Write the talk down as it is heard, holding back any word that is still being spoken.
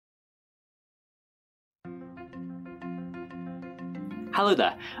Hello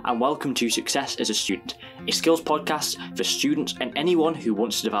there, and welcome to Success as a Student, a skills podcast for students and anyone who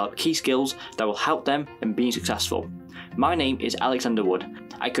wants to develop key skills that will help them in being successful. My name is Alexander Wood.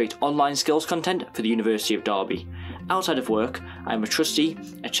 I create online skills content for the University of Derby. Outside of work, I am a trustee,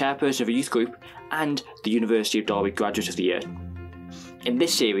 a chairperson of a youth group, and the University of Derby Graduate of the Year. In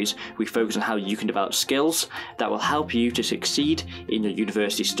this series, we focus on how you can develop skills that will help you to succeed in your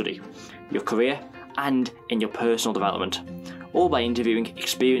university study, your career, and in your personal development, all by interviewing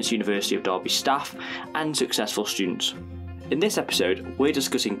experienced University of Derby staff and successful students. In this episode, we're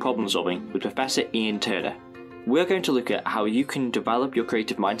discussing problem solving with Professor Ian Turner. We're going to look at how you can develop your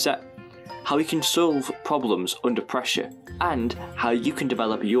creative mindset, how you can solve problems under pressure, and how you can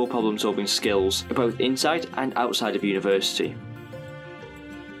develop your problem solving skills both inside and outside of university.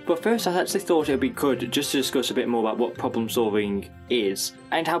 But first, I actually thought it would be good just to discuss a bit more about what problem solving is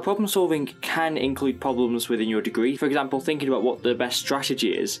and how problem solving can include problems within your degree. For example, thinking about what the best strategy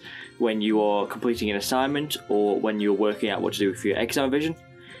is when you are completing an assignment or when you're working out what to do for your exam revision.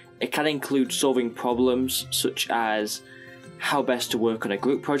 It can include solving problems such as how best to work on a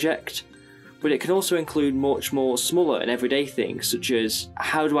group project, but it can also include much more smaller and everyday things such as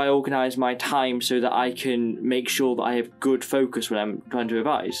how do I organise my time so that I can make sure that I have good focus when I'm trying to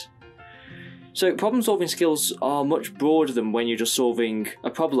revise. So problem solving skills are much broader than when you're just solving a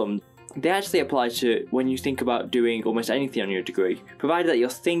problem. They actually apply to when you think about doing almost anything on your degree. Provided that you're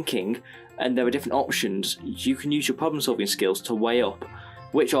thinking and there are different options, you can use your problem solving skills to weigh up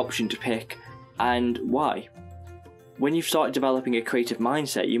which option to pick and why. When you've started developing a creative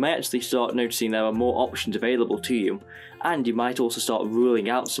mindset, you may actually start noticing there are more options available to you, and you might also start ruling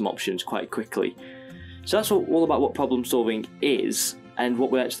out some options quite quickly. So that's all about what problem solving is, and what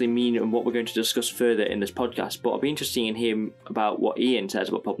we actually mean and what we're going to discuss further in this podcast, but I'll be interested in hearing about what Ian says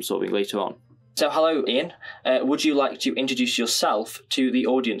about problem solving later on. So hello Ian, would you like to introduce yourself to the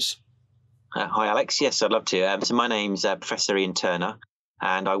audience? Hi Alex, yes I'd love to. So my name's Professor Ian Turner,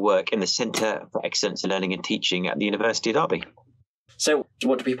 and I work in the Centre for Excellence in Learning and Teaching at the University of Derby. So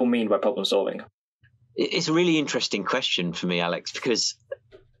what do people mean by problem solving? It's a really interesting question for me, Alex, because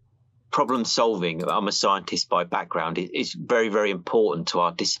problem solving, I'm a scientist by background, is very, very important to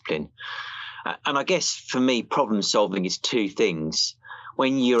our discipline. And I guess for me, problem solving is two things.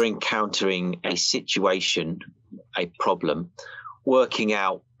 When you're encountering a situation, a problem, working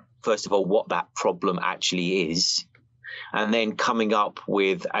out, first of all, what that problem actually is, and then coming up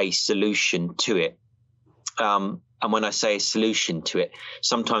with a solution to it. And when I say a solution to it,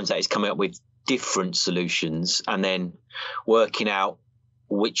 sometimes that is coming up with different solutions and then working out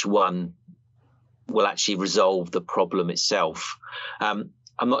which one will actually resolve the problem itself. I'm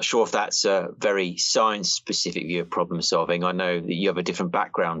not sure if that's a very science-specific view of problem solving. I know that you have a different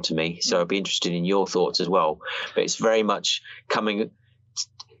background to me, so I'd be interested in your thoughts as well. But it's very much coming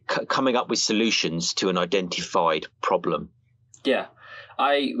up with solutions to an identified problem. Yeah,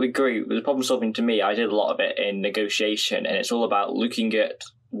 I agree. With the problem solving, to me, I did a lot of it in negotiation, and it's all about looking at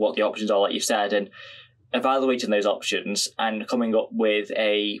what the options are, like you said, and evaluating those options and coming up with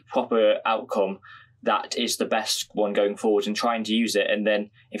a proper outcome that is the best one going forward and trying to use it. And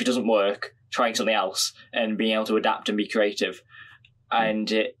then if it doesn't work, trying something else and being able to adapt and be creative.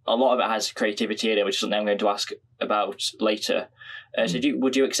 And a lot of it has creativity in it, which is something I'm going to ask about later. So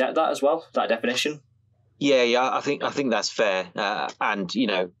would you accept that as well, that definition? Yeah, I think that's fair. And,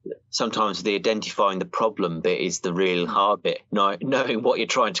 sometimes the identifying the problem bit is the real hard bit. Knowing what you're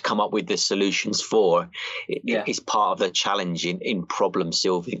trying to come up with the solutions for is part of the challenge in problem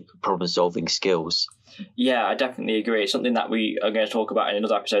solving skills. Yeah, I definitely agree. It's something that we are going to talk about in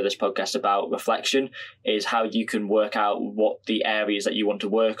another episode of this podcast about reflection, is how you can work out what the areas that you want to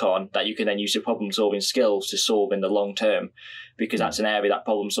work on that you can then use your problem solving skills to solve in the long term, because that's an area that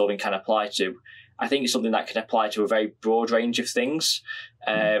problem solving can apply to. I think it's something that can apply to a very broad range of things,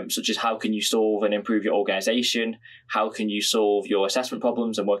 such as how can you solve and improve your organisation, how can you solve your assessment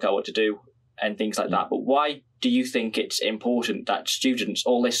problems and work out what to do, and things like that. But why do you think it's important that students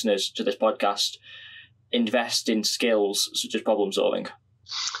or listeners to this podcast invest in skills such as problem solving?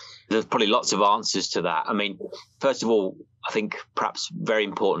 There's probably lots of answers to that. I mean, first of all, I think perhaps very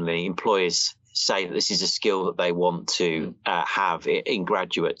importantly, employers say that this is a skill that they want to have in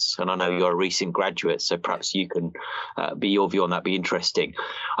graduates. And I know you're a recent graduate, so perhaps you can your view on that be interesting.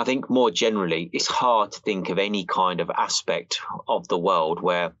 I think more generally, it's hard to think of any kind of aspect of the world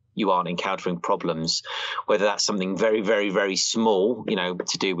where you aren't encountering problems, whether that's something very, very, very small,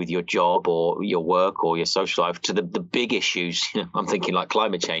 to do with your job or your work or your social life, to the big issues. I'm thinking like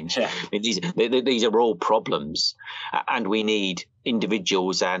climate change. Yeah. I mean, these are all problems, and we need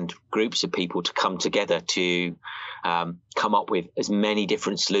individuals and groups of people to come together to come up with as many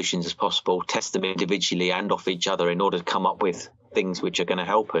different solutions as possible, test them individually and off each other in order to come up with things which are going to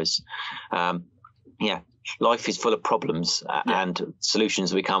help us. Life is full of problems, and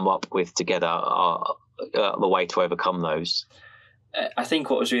solutions we come up with together are the way to overcome those. I think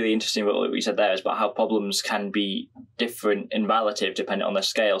what was really interesting about what we said there is about how problems can be different and relative depending on the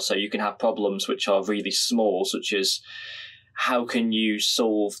scale. So you can have problems which are really small, such as how can you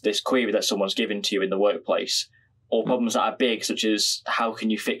solve this query that someone's given to you in the workplace, or problems that are big, such as how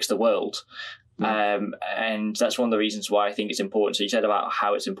can you fix the world. And that's one of the reasons why I think it's important. So you said about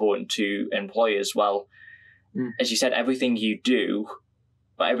how it's important to employers. Well, as you said, everything you do,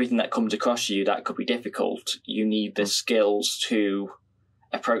 but everything that comes across you that could be difficult, you need the skills to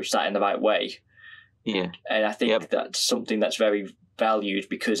approach that in the right way. Yeah. And I think that's something that's very valued,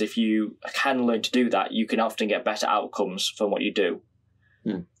 because if you can learn to do that, you can often get better outcomes from what you do.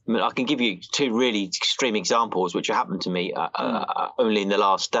 I mean, I can give you two really extreme examples which happened to me only in the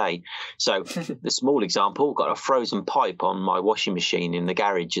last day. So the small example, got a frozen pipe on my washing machine in the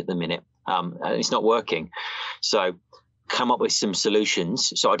garage at the minute. It's not working. So come up with some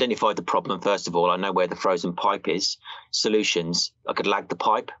solutions. So identified the problem, first of all. I know where the frozen pipe is. Solutions. I could lag the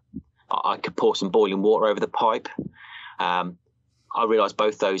pipe. I could pour some boiling water over the pipe. I realised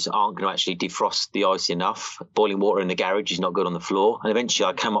both those aren't going to actually defrost the ice enough. Boiling water in the garage is not good on the floor. And eventually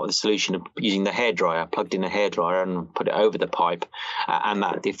I came up with a solution of using the hairdryer. I plugged in the hairdryer and put it over the pipe, and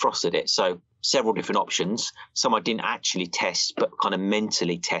that defrosted it. So several different options. Some I didn't actually test, but kind of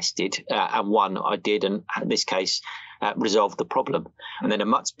mentally tested. And one I did, and in this case, resolved the problem. And then a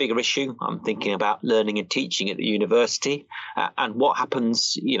much bigger issue, I'm thinking about learning and teaching at the university, and what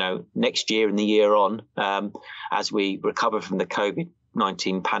happens, next year and the year on, as we recover from the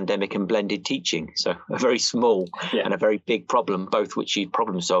COVID-19 pandemic and blended teaching. So a very small and a very big problem, both which use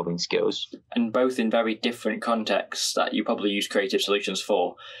problem-solving skills. And both in very different contexts that you probably use creative solutions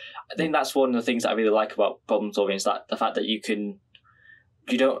for. I think that's one of the things that I really like about problem solving, is that the fact that you're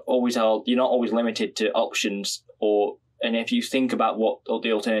not always limited to options, and if you think about what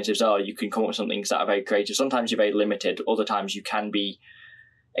the alternatives are, you can come up with some things that are very creative. Sometimes you're very limited, other times you can be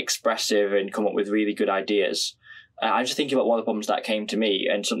expressive and come up with really good ideas. I'm just thinking about one of the problems that came to me,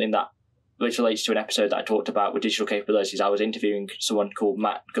 and something that which relates to an episode that I talked about with digital capabilities. I was interviewing someone called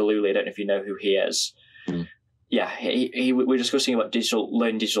Matt Galooly. I don't know if you know who he is. Yeah, we were discussing about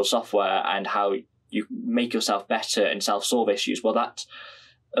learning digital software and how you make yourself better and self-solve issues. Well, that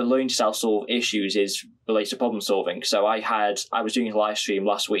learning to self-solve issues is related to problem solving. So I was doing a live stream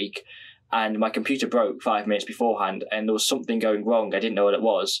last week, and my computer broke 5 minutes beforehand, and there was something going wrong. I didn't know what it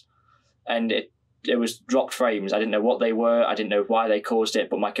was, and it was dropped frames. I didn't know what they were. I didn't know why they caused it,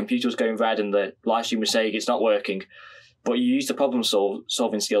 but my computer was going red, and the live stream was saying it's not working. But you use the problem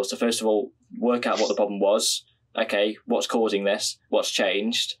solving skills to first of all work out what the problem was. Okay, what's causing this? What's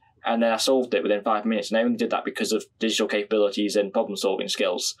changed? And then I solved it within 5 minutes. And I only did that because of digital capabilities and problem-solving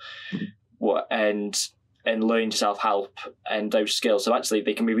skills, and learning to self-help and those skills. So actually,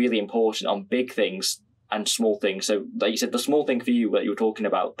 they can be really important on big things and small things. So like you said, the small thing for you that you were talking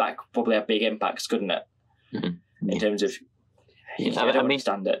about, that could probably have big impacts, couldn't it? In terms of, I don't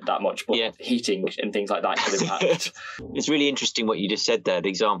understand it that much, but heating and things like that could impact. It's really interesting what you just said there, the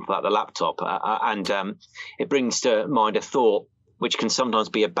example about the laptop. And it brings to mind a thought which can sometimes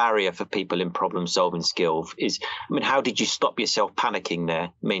be a barrier for people in problem-solving skills, is, how did you stop yourself panicking there?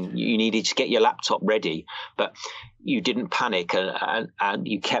 You needed to get your laptop ready, but you didn't panic, and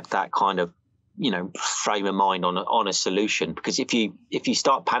you kept that kind of, frame of mind on a solution. Because if you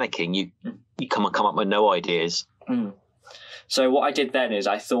start panicking, you come up with no ideas. So what I did then is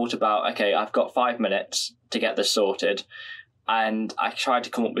I thought about, okay, I've got 5 minutes to get this sorted. And I tried to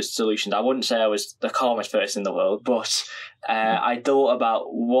come up with solutions. I wouldn't say I was the calmest person in the world, but I thought about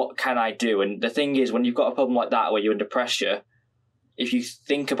what can I do. And the thing is, when you've got a problem like that where you're under pressure, if you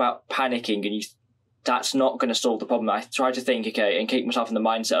think about panicking that's not going to solve the problem. I try to think, okay, and keep myself in the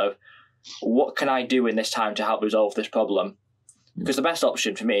mindset of what can I do in this time to help resolve this problem? Because the best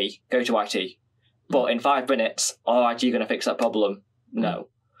option for me, go to IT. But in 5 minutes, are IT going to fix that problem? No.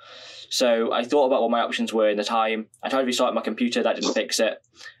 So I thought about what my options were in the time. I tried to restart my computer, that didn't fix it.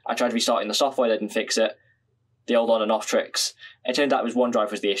 I tried restarting the software, that didn't fix it. The old on and off tricks. It turned out it was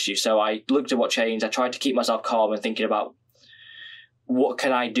OneDrive was the issue. So I looked at what changed. I tried to keep myself calm and thinking about what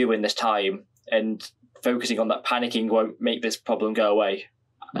can I do in this time, and focusing on that panicking won't make this problem go away.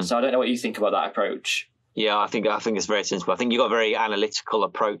 So I don't know what you think about that approach. Yeah, I think it's very sensible. I think you've got a very analytical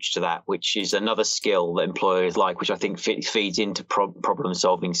approach to that, which is another skill that employers like, which I think feeds into problem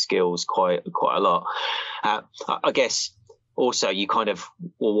solving skills quite a lot. I guess also you kind of,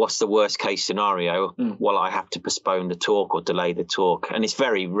 well, what's the worst case scenario? Well, I have to postpone the talk or delay the talk, and it's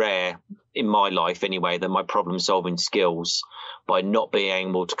very rare in my life anyway that my problem solving skills, by not being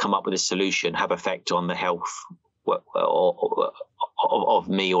able to come up with a solution, have effect on the health of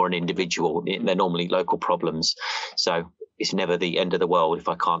me or an individual. They're normally local problems, so it's never the end of the world if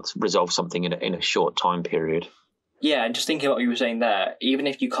I can't resolve something in a short time period. Yeah, and just thinking about what you were saying there, even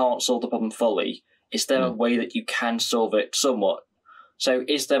if you can't solve the problem fully, is there a way that you can solve it somewhat? So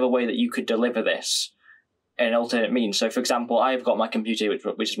is there a way that you could deliver this in an alternate means? So, for example, I've got my computer,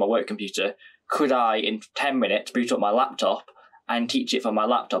 which is my work computer. Could I, in 10 minutes, boot up my laptop and teach it from my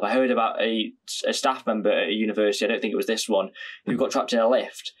laptop? I heard about a staff member at a university, I don't think it was this one, who got trapped in a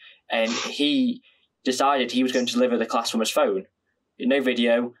lift, and he decided he was going to deliver the class from his phone. No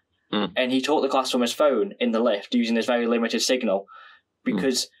video, and he taught the class from his phone in the lift using this very limited signal,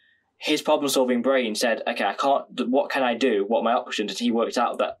 because his problem-solving brain said, okay, I can't, what can I do? What are my options? And he worked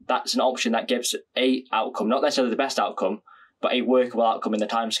out that that's an option that gives a outcome, not necessarily the best outcome, but a workable outcome in the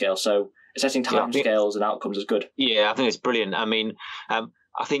timescale. So assessing timescales and outcomes is good. Yeah, I think it's brilliant. I mean, I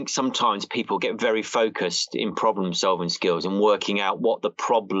think sometimes people get very focused in problem-solving skills and working out what the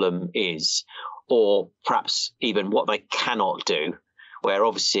problem is, or perhaps even what they cannot do, where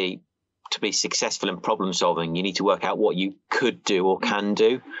obviously to be successful in problem-solving, you need to work out what you could do or can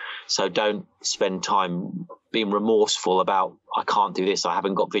do. So don't spend time being remorseful about, I can't do this, I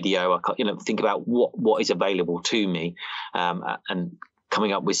haven't got video. I can't, think about what is available to me, and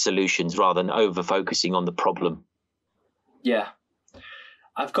coming up with solutions rather than over focusing on the problem. Yeah.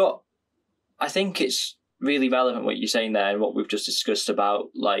 I think it's really relevant what you're saying there and what we've just discussed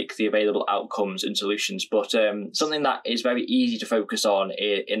about like the available outcomes and solutions. But something that is very easy to focus on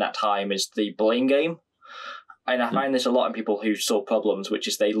in that time is the blame game. And I find this a lot in people who solve problems, which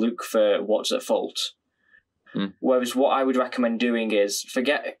is they look for what's at fault. Whereas what I would recommend doing is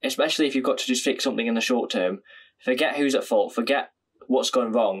forget, especially if you've got to just fix something in the short term, forget who's at fault, forget what's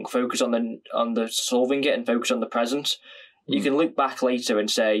gone wrong, focus on the solving it and focus on the present. You can look back later and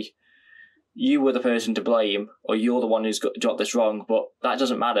say, you were the person to blame, or you're the one who's got this wrong, but that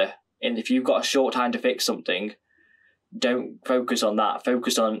doesn't matter. And if you've got a short time to fix something, don't focus on that.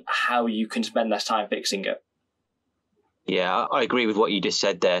 Focus on how you can spend less time fixing it. Yeah, I agree with what you just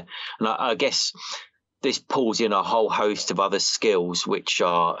said there. And I guess this pulls in a whole host of other skills which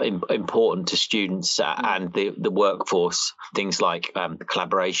are important to students and the workforce, things like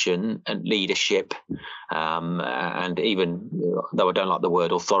collaboration and leadership, and even, though I don't like the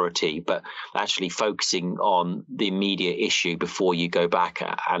word authority, but actually focusing on the immediate issue before you go back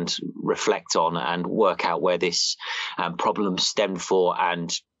and reflect on and work out where this problem stemmed for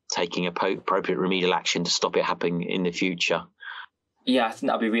and taking appropriate remedial action to stop it happening in the future. Yeah, I think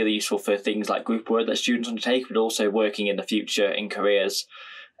that'd be really useful for things like group work that students undertake, but also working in the future in careers,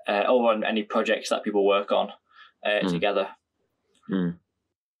 or on any projects that people work on together.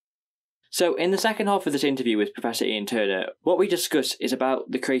 So in the second half of this interview with Professor Ian Turner, what we discuss is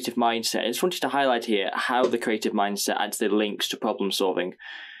about the creative mindset. I just wanted to highlight here how the creative mindset actually links to problem solving.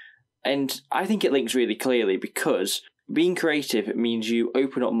 And I think it links really clearly because being creative means you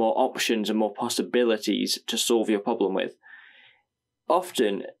open up more options and more possibilities to solve your problem with.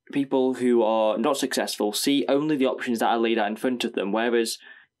 Often, people who are not successful see only the options that are laid out in front of them, whereas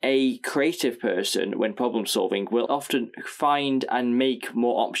a creative person, when problem solving, will often find and make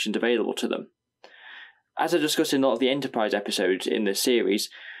more options available to them. As I discussed in a lot of the enterprise episodes in this series,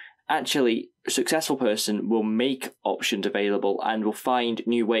 actually, a successful person will make options available and will find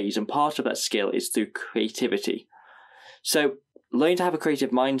new ways, and part of that skill is through creativity. So, learning to have a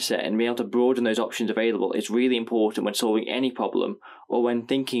creative mindset and being able to broaden those options available is really important when solving any problem or when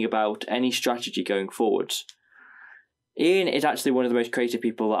thinking about any strategy going forwards. Ian is actually one of the most creative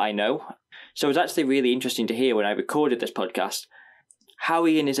people that I know, so it was actually really interesting to hear when I recorded this podcast how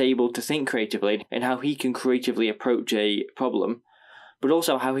Ian is able to think creatively and how he can creatively approach a problem, but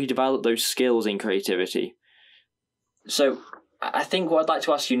also how he developed those skills in creativity. So, I think what I'd like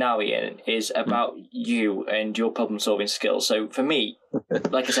to ask you now, Ian, is about you and your problem-solving skills. So for me,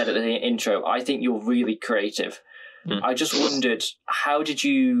 like I said at the intro, I think you're really creative. I just wondered, how did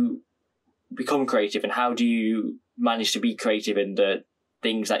you become creative and how do you manage to be creative in the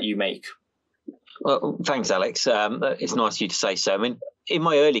things that you make? Well, thanks, Alex. It's nice of you to say so. I mean, in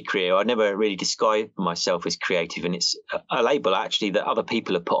my early career, I never really described myself as creative, and it's a label actually that other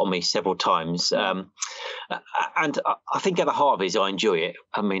people have put on me several times. And I think at the heart of it is I enjoy it.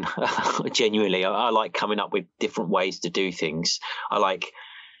 I mean, genuinely, I like coming up with different ways to do things. I like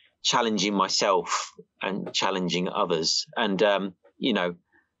challenging myself and challenging others. And, you know,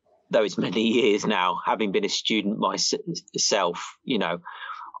 though it's many years now, having been a student myself, you know,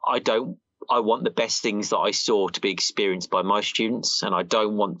 I want the best things that I saw to be experienced by my students, and I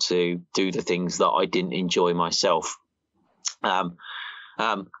don't want to do the things that I didn't enjoy myself. And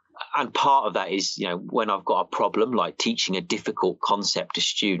part of that is, you know, when I've got a problem, like teaching a difficult concept to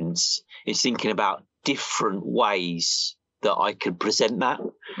students, is thinking about different ways that I could present that.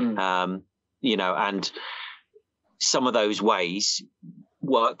 You know, and some of those ways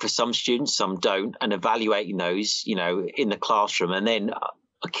work for some students, some don't, and evaluating those, you know, in the classroom. And then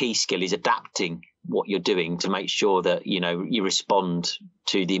a key skill is adapting what you're doing to make sure that, you know, you respond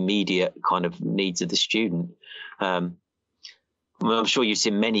to the immediate kind of needs of the student. I'm sure you've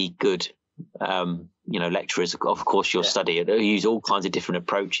seen many good, you know, lecturers, of course, your study, who use all kinds of different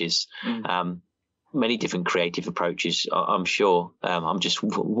approaches, many different creative approaches, I'm sure. I'm just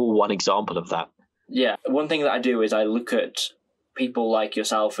one example of that. Yeah, one thing that I do is I look at people like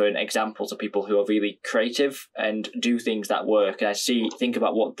yourself and examples of people who are really creative and do things that work, and I think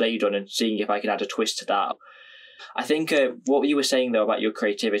about what they've done and seeing if I can add a twist to that. I think what you were saying though about your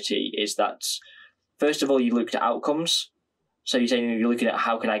creativity is that first of all you looked at outcomes. So you're saying you're looking at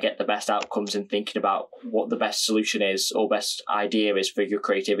how can I get the best outcomes and thinking about what the best solution is or best idea is for your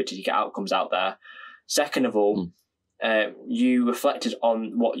creativity to get outcomes out there. Second of all, you reflected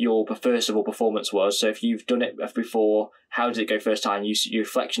on what your first of all performance was. So if you've done it before, how did it go first time? Your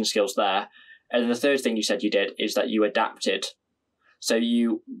reflection skills there. And then the third thing you said you did is that you adapted. So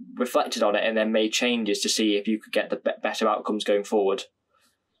you reflected on it and then made changes to see if you could get the better outcomes going forward.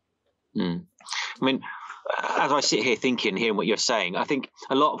 I mean, as I sit here hearing what you're saying, I think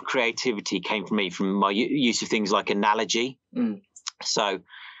a lot of creativity came from me from my use of things like analogy. So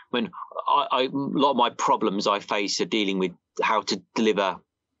when a lot of my problems I face are dealing with how to deliver,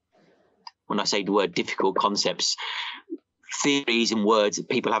 when I say the word difficult concepts, theories and words that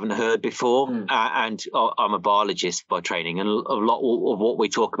people haven't heard before. And I'm a biologist by training, and a lot of what we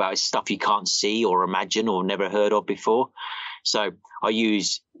talk about is stuff you can't see or imagine or never heard of before. So I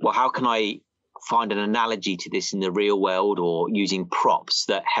use, well, how can I find an analogy to this in the real world, or using props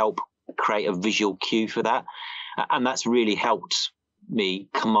that help create a visual cue for that. And that's really helped me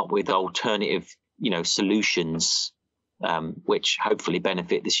come up with alternative, you know, solutions, which hopefully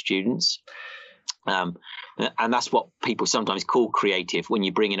benefit the students. And that's what people sometimes call creative. When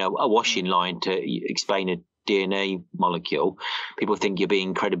you bring in a washing line to explain a DNA molecule, people think you're being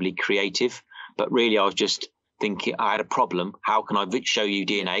incredibly creative. But really, I was just thinking, I had a problem. How can I show you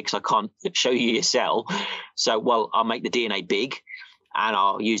DNA? Because I can't show you your cell. So, well, I'll make the DNA big, and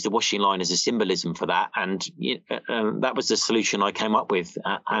I'll use the washing line as a symbolism for that. And that was the solution I came up with.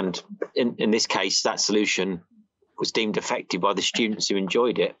 And in this case, that solution was deemed effective by the students who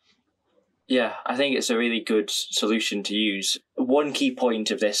enjoyed it. Yeah, I think it's a really good solution to use. One key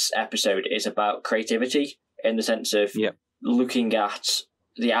point of this episode is about creativity, in the sense of looking at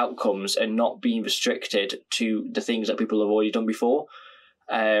the outcomes and not being restricted to the things that people have already done before.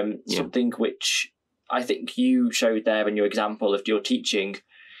 Something which I think you showed there in your example of your teaching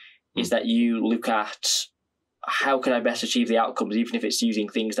is that you look at how can I best achieve the outcomes, even if it's using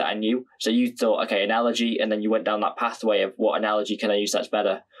things that are new. So you thought, okay, analogy, and then you went down that pathway of what analogy can I use that's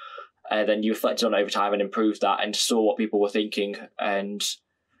better. And then you reflected on it over time and improved that and saw what people were thinking. And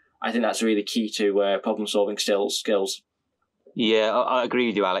I think that's really key to problem-solving skills. Yeah, I agree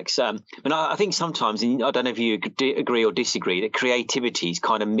with you, Alex. And I think sometimes, and I don't know if you agree or disagree, that creativity is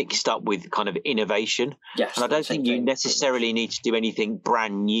kind of mixed up with kind of innovation. Yes. And I don't think you necessarily need to do anything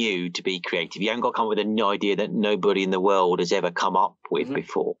brand new to be creative. You haven't got to come up with a new idea that nobody in the world has ever come up with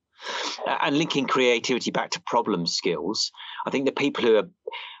before. And linking creativity back to problem skills, I think the people who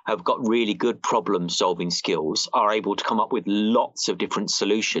have got really good problem solving skills are able to come up with lots of different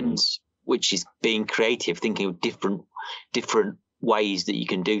solutions, which is being creative, thinking of different ways that you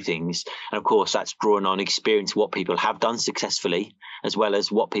can do things. And of course, that's drawing on experience, what people have done successfully, as well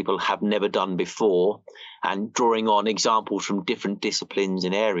as what people have never done before, and drawing on examples from different disciplines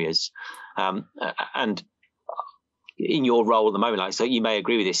and areas. And in your role at the moment, like, so you may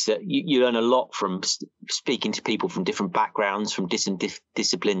agree with this, that you learn a lot from speaking to people from different backgrounds, from different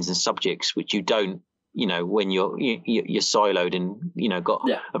disciplines and subjects, which you don't, you know, when you're siloed and, you know, got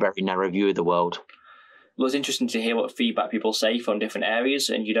a very narrow view of the world. Well, it's interesting to hear what feedback people say from different areas,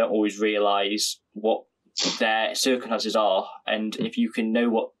 and you don't always realise what their circumstances are, and if you can know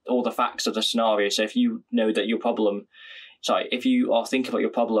what all the facts of the scenario. So if you know that if you are thinking about your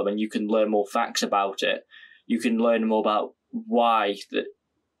problem and you can learn more facts about it, you can learn more about why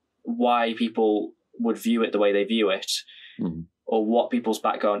people would view it the way they view it, or what people's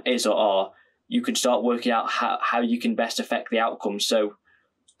background is or are. You can start working out how you can best affect the outcome. So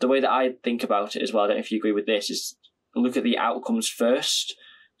the way that I think about it as well, I don't know if you agree with this, is look at the outcomes first.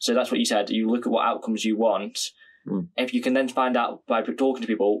 So that's what you said. You look at what outcomes you want. If you can then find out by talking to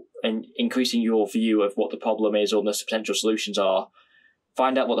people and increasing your view of what the problem is or the potential solutions are,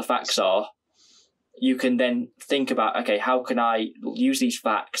 find out what the facts are, you can then think about, okay, how can I use these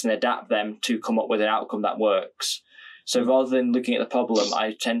facts and adapt them to come up with an outcome that works? So rather than looking at the problem,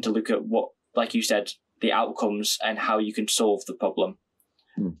 I tend to look at what, like you said, the outcomes and how you can solve the problem.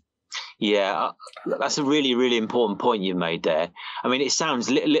 Yeah, that's a really, really important point you made there. I mean, it sounds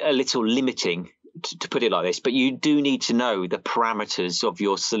a little limiting to put it like this, but you do need to know the parameters of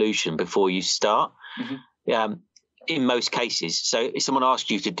your solution before you start. In most cases. So if someone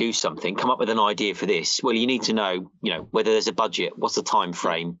asks you to do something, come up with an idea for this, well, you need to know, whether there's a budget, what's the time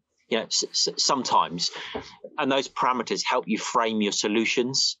frame, sometimes, and those parameters help you frame your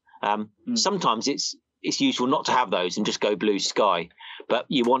solutions. Sometimes it's useful not to have those and just go blue sky, but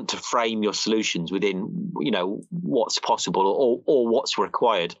you want to frame your solutions within, what's possible or what's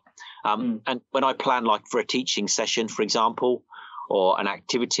required. And when I plan, like for a teaching session, for example, or an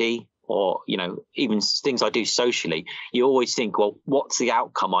activity, or, even things I do socially, you always think, well, what's the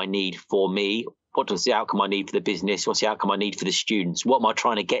outcome I need for me? What is the outcome I need for the business? What's the outcome I need for the students? What am I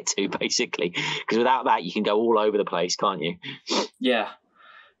trying to get to, basically? Because without that, you can go all over the place, can't you? Yeah,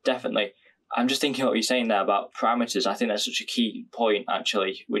 definitely. I'm just thinking what you're saying there about parameters. I think that's such a key point,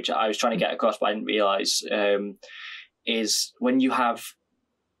 actually, which I was trying to get across, but I didn't realise, is when you've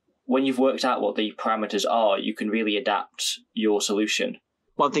worked out what the parameters are, you can really adapt your solution.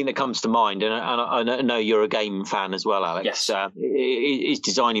 One thing that comes to mind, and I know you're a game fan as well, Alex, yes. Is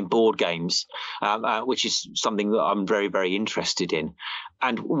designing board games, which is something that I'm very, very interested in.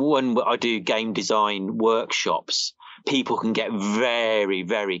 And when I do game design workshops, people can get very,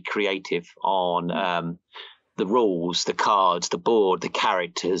 very creative on the rules, the cards, the board, the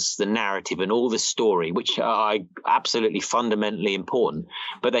characters, the narrative, and all the story, which are absolutely fundamentally important.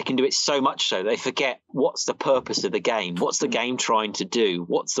 But they can do it so much so they forget what's the purpose of the game, what's the game trying to do,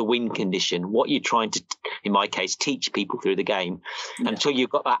 what's the win condition, what you're trying to, in my case, teach people through the game. Yeah. Until you've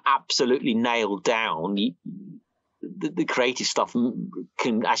got that absolutely nailed down, the creative stuff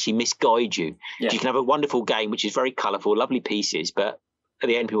can actually misguide you. Yeah. You can have a wonderful game, which is very colourful, lovely pieces, but at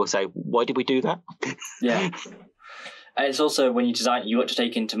the end, people say, why did we do that? Yeah. And it's also, when you design it, you got to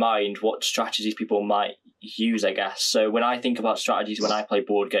take into mind what strategies people might use, I guess. So when I think about strategies when I play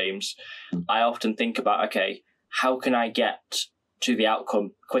board games, I often think about, okay, how can I get to the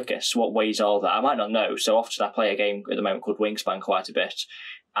outcome quickest? What ways are there? I might not know. So often I play a game at the moment called Wingspan quite a bit.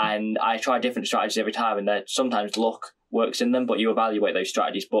 And I try different strategies every time, and sometimes luck works in them, but you evaluate those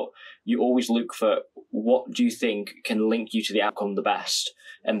strategies. But you always look for what do you think can link you to the outcome the best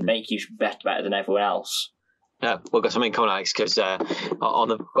and make you better than everyone else. Yeah, well, got something coming, Alex, because I've got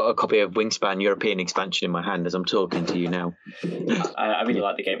a copy of Wingspan European Expansion in my hand as I'm talking to you now. I really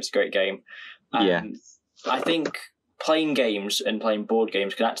like the game. It's a great game. Yeah. I think playing games and playing board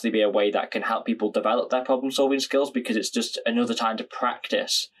games can actually be a way that can help people develop their problem-solving skills, because it's just another time to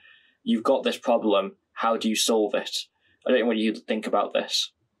practice. You've got this problem. How do you solve it? I don't know what you think about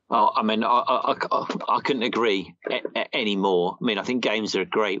this. Well, I mean, I couldn't agree any more. I mean, I think games are a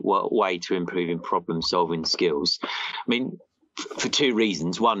great way to improving problem-solving skills. I mean, for two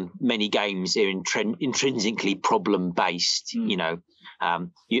reasons. One, many games are intrinsically problem-based,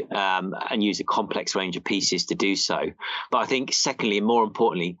 and use a complex range of pieces to do so. But I think, secondly, and more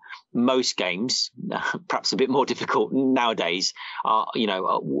importantly, most games, perhaps a bit more difficult nowadays, are,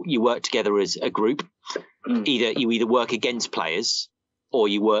 you work together as a group. You either work against players or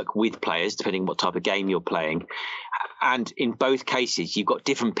you work with players, depending on what type of game you're playing. And in both cases, you've got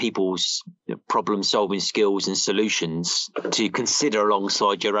different people's problem-solving skills and solutions to consider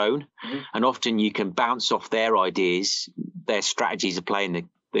alongside your own. Mm-hmm. And often you can bounce off their ideas, their strategies of playing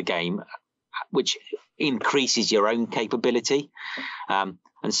the game, which increases your own capability. And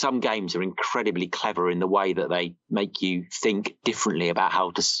some games are incredibly clever in the way that they make you think differently about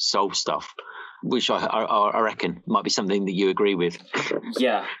how to solve stuff, which I reckon might be something that you agree with.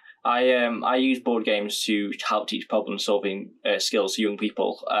 Yeah. I use board games to help teach problem-solving skills to young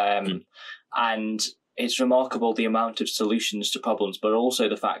people. And it's remarkable the amount of solutions to problems, but also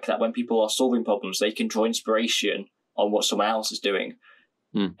the fact that when people are solving problems, they can draw inspiration on what someone else is doing.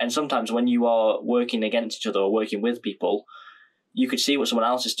 And sometimes when you are working against each other or working with people, you could see what someone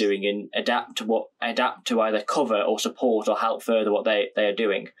else is doing and adapt to either cover or support or help further what they are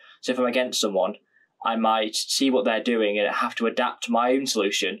doing. So if I'm against someone, I might see what they're doing and have to adapt my own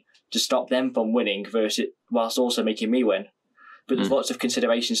solution to stop them from winning versus whilst also making me win. But there's lots of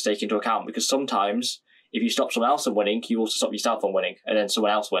considerations to take into account, because sometimes if you stop someone else from winning, you also stop yourself from winning, and then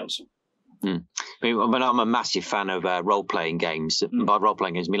someone else wins. I mean, I'm a massive fan of role-playing games. By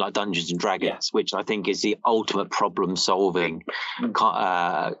role-playing games, I mean like Dungeons and Dragons, which I think is the ultimate problem-solving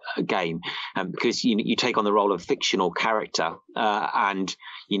game, because you take on the role of fictional character, and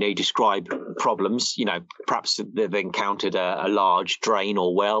you describe problems. Perhaps they've encountered a large drain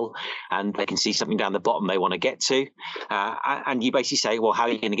or well, and they can see something down the bottom they want to get to, and you basically say, well, how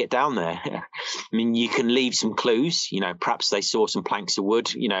are you going to get down there? I mean, you can leave some clues. Perhaps they saw some planks of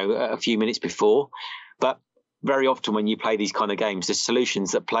wood, a few minutes before, but very often when you play these kind of games, the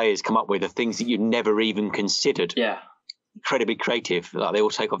solutions that players come up with are things that you've never even considered. Incredibly creative. Like they all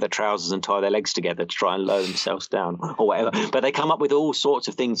take off their trousers and tie their legs together to try and lower themselves down or whatever, but they come up with all sorts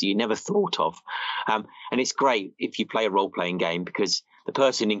of things that you never thought of, and it's great if you play a role-playing game, because the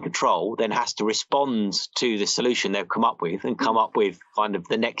person in control then has to respond to the solution they've come up with and come up with kind of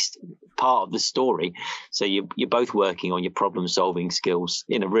the next part of the story. So you're both working on your problem-solving skills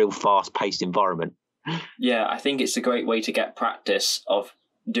in a real fast-paced environment. Yeah, I think it's a great way to get practice of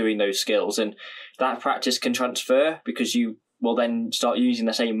doing those skills, and that practice can transfer because you will then start using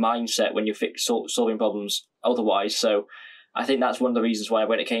the same mindset when you're solving problems otherwise. So I think that's one of the reasons why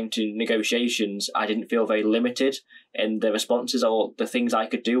when it came to negotiations, I didn't feel very limited in the responses or the things I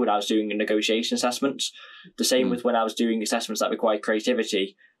could do when I was doing negotiation assessments. The same with when I was doing assessments that require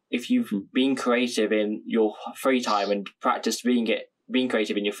creativity. If you've been creative in your free time and practiced being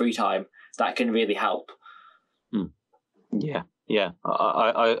creative in your free time, that can really help. Yeah,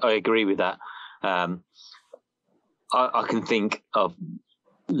 I agree with that. I can think of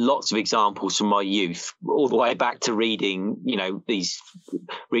lots of examples from my youth, all the way back to reading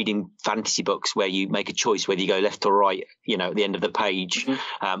fantasy books where you make a choice whether you go left or right, at the end of the page,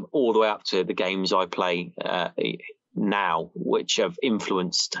 all the way up to the games I play now, which have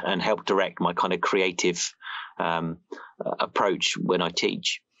influenced and helped direct my kind of creative approach when I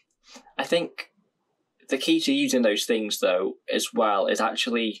teach. I think the key to using those things, though, as well, is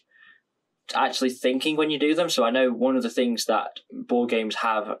actually thinking when you do them. So I know one of the things that board games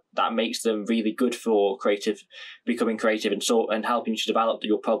have that makes them really good for becoming creative and helping you to develop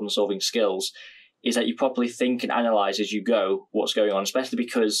your problem-solving skills is that you properly think and analyze as you go what's going on, especially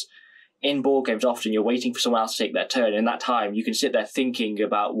because in board games often you're waiting for someone else to take their turn, and in that time you can sit there thinking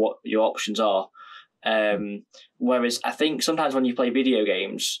about what your options are. Whereas I think sometimes when you play video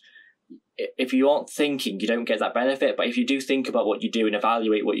games, if you aren't thinking, you don't get that benefit. But if you do think about what you do and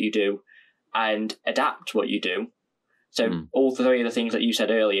evaluate what you do and adapt what you do, so all three of the things that you said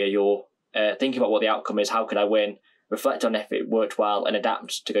earlier, you're thinking about what the outcome is, how could I win, reflect on if it worked well, and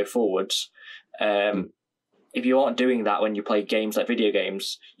adapt to go forwards. If you aren't doing that when you play games like video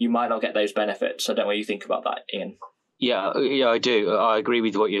games, you might not get those benefits. I don't know what you think about that, Ian. Yeah, I do. I agree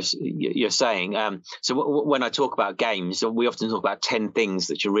with what you're saying. So when I talk about games, we often talk about 10 things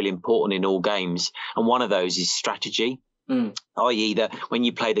that are really important in all games, and one of those is strategy. I.e. that when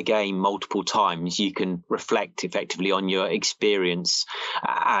you play the game multiple times, you can reflect effectively on your experience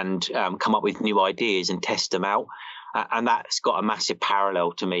and come up with new ideas and test them out. And that's got a massive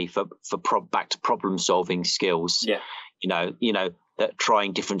parallel to me for back to problem solving skills. Yeah. That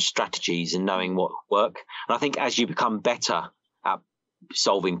trying different strategies and knowing what work. And I think as you become better at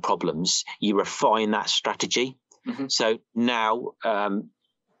solving problems, you refine that strategy. So now I'm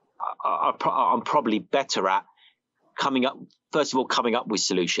probably better at coming up with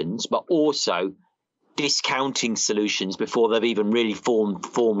solutions, but also discounting solutions before they've even really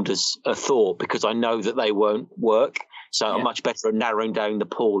formed as a thought, because I know that they won't work. So I'm much better at narrowing down the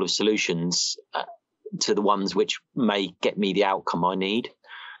pool of solutions to the ones which may get me the outcome I need.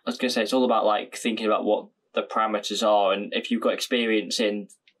 I was going to say, it's all about thinking about what the parameters are, and if you've got experience in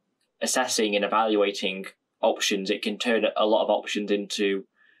assessing and evaluating options, it can turn a lot of options into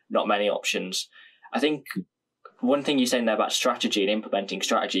not many options. I think one thing you're saying there about strategy and implementing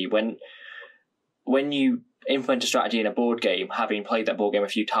strategy, when you implement a strategy in a board game, having played that board game a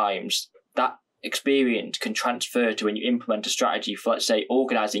few times, that experience can transfer to when you implement a strategy for, let's say,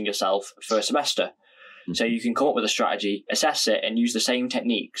 organising yourself for a semester. So you can come up with a strategy, assess it, and use the same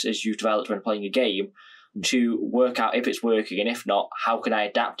techniques as you've developed when playing a game to work out if it's working, and if not, how can I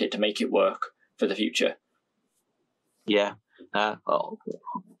adapt it to make it work for the future? Yeah. That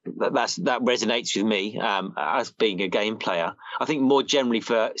resonates with me as being a game player. I think more generally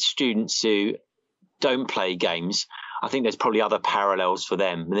for students who don't play games, I think there's probably other parallels for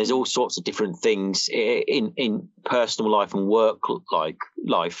them. And there's all sorts of different things in personal life and work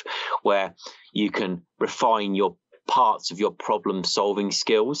life where you can refine your parts of your problem solving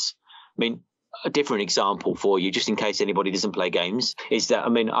skills. I mean, a different example for you, just in case anybody doesn't play games, is that, I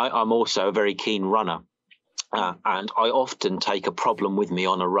mean, I'm also a very keen runner. And I often take a problem with me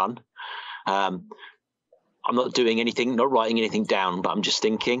on a run. I'm not doing anything, not writing anything down, but I'm just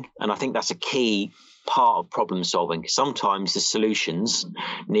thinking. And I think that's a key part of problem solving. Sometimes the solutions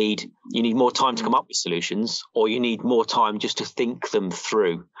you need more time to come up with solutions, or you need more time just to think them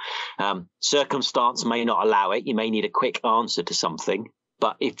through. Circumstance may not allow it. You may need a quick answer to something.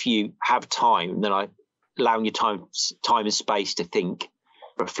 But if you have time, then allowing your time and space to think,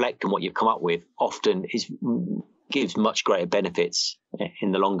 reflect on what you've come up with often gives much greater benefits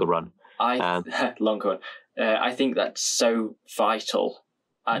in the longer run. I think that's so vital,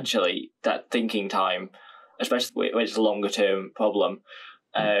 actually, that thinking time, especially when it's a longer term problem.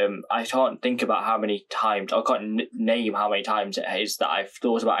 I can't think about how many times, I can't name how many times it is that I've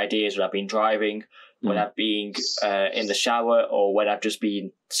thought about ideas when I've been driving, when I've been in the shower, or when I've just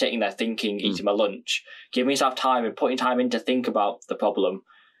been sitting there thinking, eating my lunch. Giving myself time and putting time in to think about the problem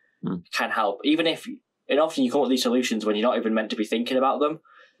can help. And often you come up with these solutions when you're not even meant to be thinking about them,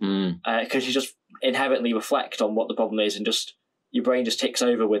 because you just inherently reflect on what the problem is, and just your brain just ticks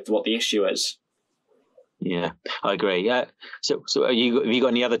over with what the issue is. Yeah, I agree. Yeah. So have you got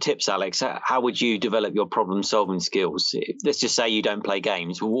any other tips, Alex? How would you develop your problem-solving skills? Let's just say you don't play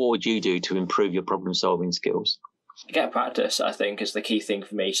games. What would you do to improve your problem-solving skills? Get practice, I think, is the key thing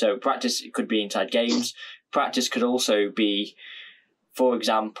for me. So practice could be inside games. Practice could also be, for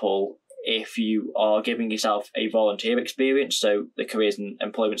example, if you are giving yourself a volunteer experience. So the Careers and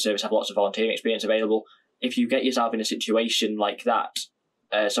Employment Service have lots of volunteering experience available. If you get yourself in a situation like that,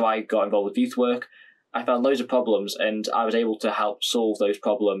 so I got involved with youth work, I found loads of problems, and I was able to help solve those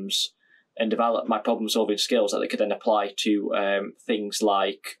problems and develop my problem-solving skills that they could then apply to things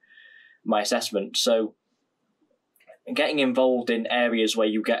like my assessment. So getting involved in areas where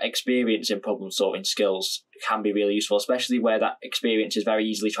you get experience in problem-solving skills can be really useful, especially where that experience is very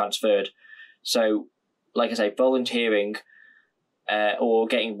easily transferred. So, like I say, volunteering or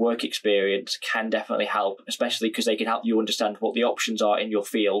getting work experience can definitely help, especially because they can help you understand what the options are in your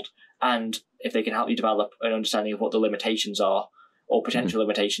field, and if they can help you develop an understanding of what the limitations are or potential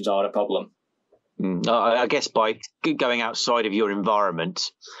limitations are in a problem. I guess by going outside of your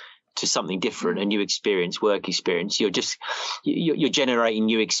environment to something different, a new experience, work experience, you're generating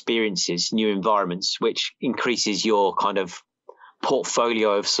new experiences, new environments, which increases your kind of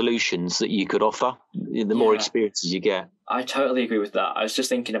portfolio of solutions that you could offer the more experiences you get. I totally agree with that. I was just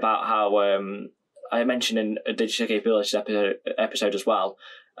thinking about how I mentioned in a digital capabilities episode as well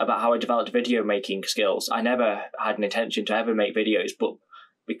about how I developed video making skills. I never had an intention to ever make videos, but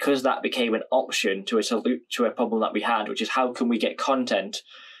because that became an option to a problem that we had, which is how can we get content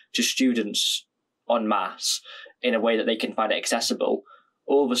to students en masse in a way that they can find it accessible,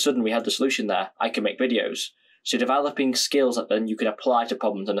 all of a sudden we had the solution there. I can make videos. So developing skills that then you can apply to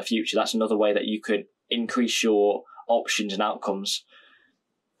problems in the future, that's another way that you could increase your options and outcomes.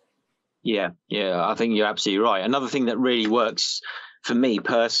 Yeah, I think you're absolutely right. Another thing that really works for me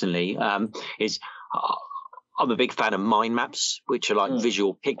personally is I'm a big fan of mind maps, which are like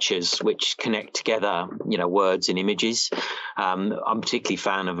visual pictures which connect together, words and images. I'm particularly a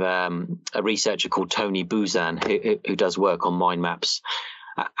fan of a researcher called Tony Buzan who does work on mind maps.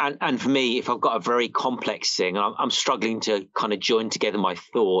 And for me, if I've got a very complex thing, I'm struggling to kind of join together my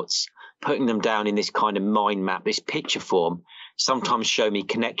thoughts, putting them down in this kind of mind map, this picture form, sometimes show me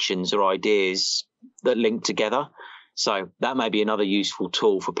connections or ideas that link together. So that may be another useful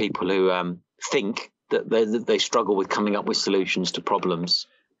tool for people who think that they struggle with coming up with solutions to problems.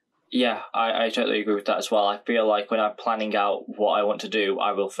 Yeah, I totally agree with that as well. I feel like when I'm planning out what I want to do,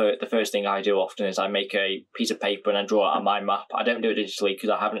 the first thing I do often is I make a piece of paper and I draw out a mind map. I don't do it digitally because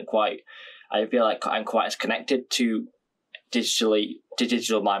I feel like I'm quite as connected to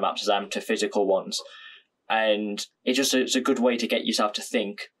digital mind maps as I am to physical ones. And it's a good way to get yourself to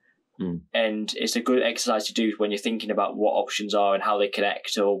think. And it's a good exercise to do when you're thinking about what options are and how they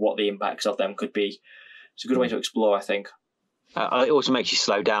connect or what the impacts of them could be. It's a good way to explore, I think. It also makes you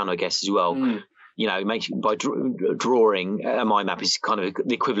slow down, I guess, as well. It makes you, by drawing a mind map is kind of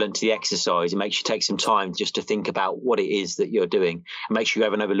the equivalent to the exercise. It makes you take some time just to think about what it is that you're doing. It makes sure you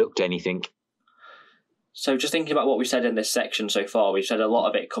haven't overlooked anything. So just thinking about what we've said in this section so far, we've said a lot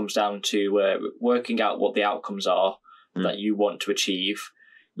of it comes down to working out what the outcomes are that you want to achieve,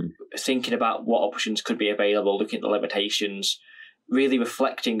 thinking about what options could be available, looking at the limitations, really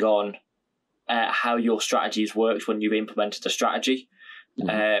reflecting on how your strategies worked when you've implemented the strategy,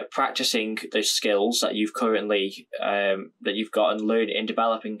 practicing those skills that you've currently that you've got, and learning and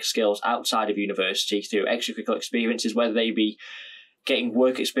developing skills outside of university through extracurricular experiences, whether they be getting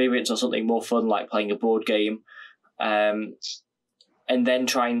work experience or something more fun like playing a board game, and then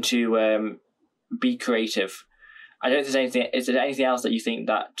trying to be creative. I don't know if there's anything. Is there anything else that you think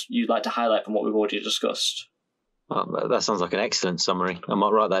that you'd like to highlight from what we've already discussed? Well, that sounds like an excellent summary. I might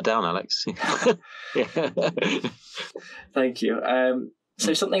write that down, Alex. Thank you.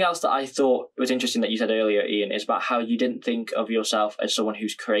 So something else that I thought was interesting that you said earlier, Ian, is about how you didn't think of yourself as someone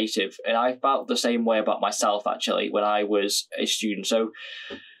who's creative. And I felt the same way about myself, actually, when I was a student. So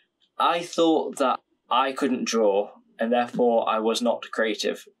I thought that I couldn't draw, and therefore I was not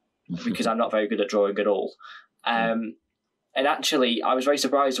creative because I'm not very good at drawing at all. And actually, I was very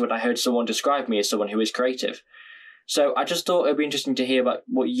surprised when I heard someone describe me as someone who is creative. So I just thought it'd be interesting to hear about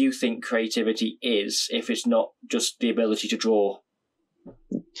what you think creativity is, if it's not just the ability to draw.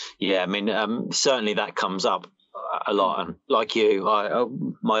 Yeah, I mean, certainly that comes up a lot. And like you,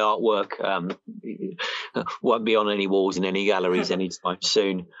 my artwork won't be on any walls in any galleries anytime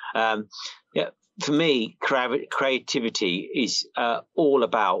soon. For me, creativity is all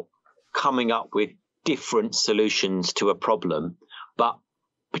about coming up with different solutions to a problem, but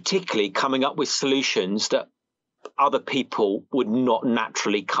particularly coming up with solutions that other people would not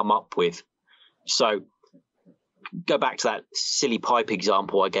naturally come up with. So go back to that silly pipe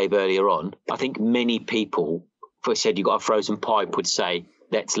example I gave earlier on. I think many people, if I said you've got a frozen pipe, would say,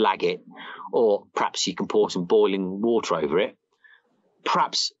 let's lag it, or perhaps you can pour some boiling water over it.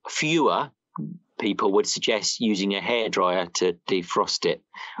 Perhaps fewer people would suggest using a hairdryer to defrost it.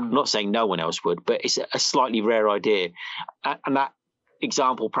 I'm not saying no one else would, but it's a slightly rare idea. And that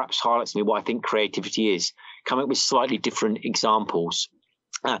example perhaps highlights me what I think creativity is, coming up with slightly different examples,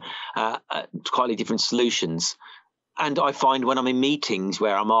 slightly different solutions. And I find when I'm in meetings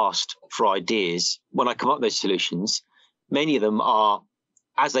where I'm asked for ideas, when I come up with those solutions, many of them are,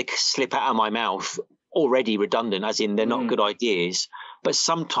 as they slip out of my mouth, already redundant, as in they're not good ideas. But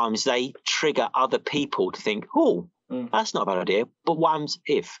sometimes they trigger other people to think, that's not a bad idea, but what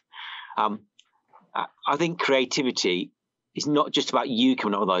if? I think creativity is not just about you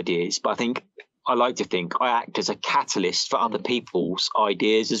coming up with ideas, but I like to think I act as a catalyst for other people's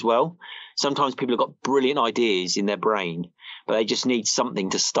ideas as well. Sometimes people have got brilliant ideas in their brain, but they just need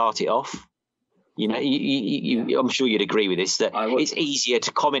something to start it off. You know, I'm sure you'd agree with this, that it's easier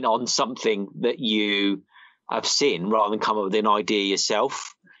to comment on something that you have seen rather than come up with an idea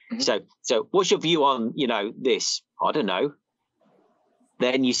yourself. So what's your view on, this? I don't know.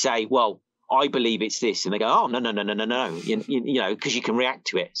 Then you say, well, I believe it's this. And they go, oh, no. Because you can react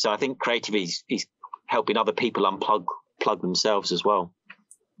to it. So I think creativity is helping other people plug themselves as well.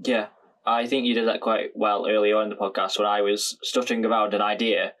 Yeah, I think you did that quite well earlier on in the podcast when I was stuttering around an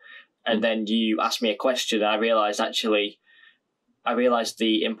idea. And then you asked me a question, and I realised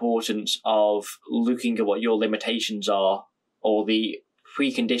the importance of looking at what your limitations are, or the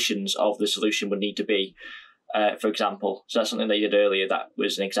preconditions of the solution would need to be, for example. So that's something that you did earlier. That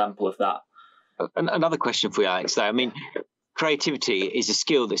was an example of that. Another question for you, Alex, though. I mean, creativity is a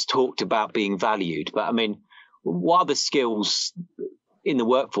skill that's talked about being valued. But, I mean, what other skills in the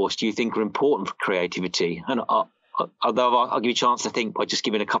workforce do you think are important for creativity? And although I'll give you a chance to think by just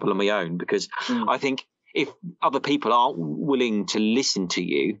giving a couple of my own, because I think if other people aren't willing to listen to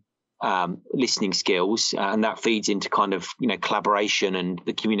you, listening skills, and that feeds into kind of, collaboration and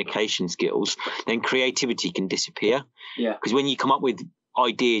the communication skills, then creativity can disappear. Yeah. Because when you come up with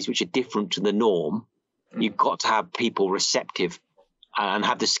ideas which are different to the norm, you've got to have people receptive and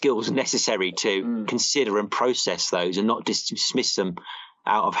have the skills necessary to consider and process those and not dismiss them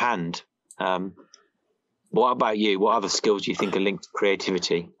out of hand. What about you? What other skills do you think are linked to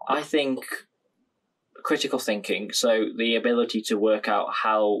creativity? I think critical thinking, so the ability to work out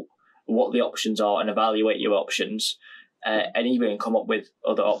what the options are and evaluate your options, and even come up with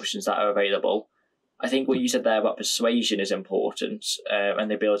other options that are available. I think what you said there about persuasion is important, and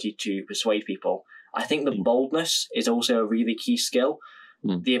the ability to persuade people. I think the boldness is also a really key skill.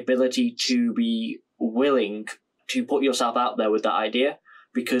 The ability to be willing to put yourself out there with that idea,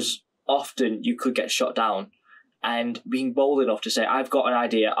 because often you could get shot down, and being bold enough to say, I've got an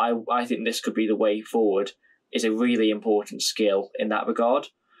idea, I think this could be the way forward, is a really important skill in that regard.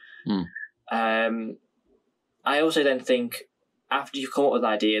 I also then think after you've come up with an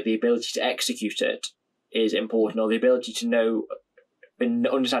idea, the ability to execute it is important, or the ability to know and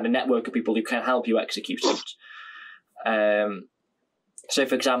understand a network of people who can help you execute it. So,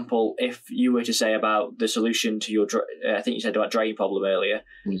 for example, if you were to say about the solution to your, I think you said about drain problem earlier.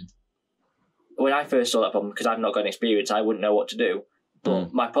 When I first saw that problem, because I've not got an experience, I wouldn't know what to do.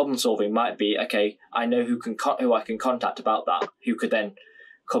 But my problem solving might be, okay, I know who I can contact about that, who could then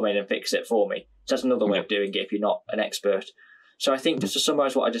come in and fix it for me. So that's another way of doing it if you're not an expert. So I think, just to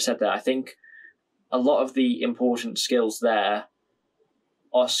summarise what I just said there, I think a lot of the important skills there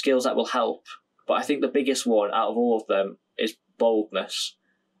are skills that will help. But I think the biggest one out of all of them is boldness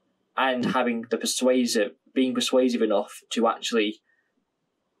and being persuasive enough to actually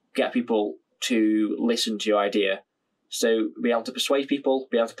get people to listen to your idea. So be able to persuade people,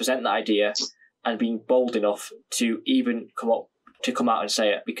 be able to present the idea, and being bold enough to even come out and say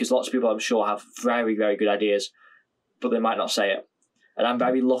it. Because lots of people, I'm sure, have very, very good ideas, but they might not say it. And I'm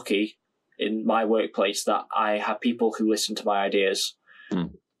very lucky in my workplace that I have people who listen to my ideas.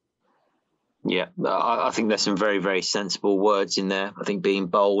 Yeah, I think there's some very, very sensible words in there. I think being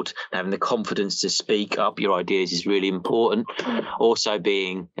bold, having the confidence to speak up your ideas is really important. Also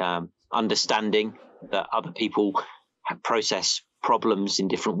being understanding that other people process problems in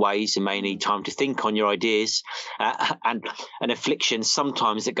different ways and may need time to think on your ideas. And an affliction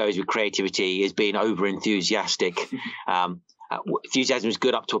sometimes that goes with creativity is being over enthusiastic. Enthusiasm is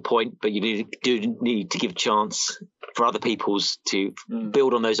good up to a point, but you do need to give a chance for other people's to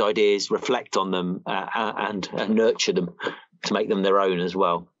build on those ideas, reflect on them, and nurture them to make them their own as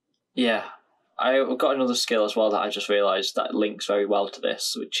well. Yeah, I've got another skill as well that I just realised that links very well to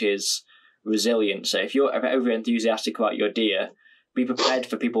this, which is resilience. So if you're over enthusiastic about your idea, be prepared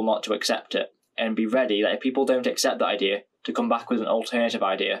for people not to accept it, and be ready that if people don't accept that idea, to come back with an alternative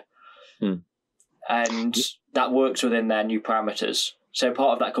idea. And that works within their new parameters. So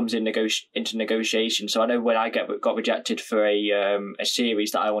part of that comes into negotiation. So I know when I got rejected for a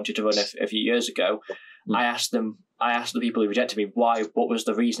series that I wanted to run a few years ago, I asked the people who rejected me what was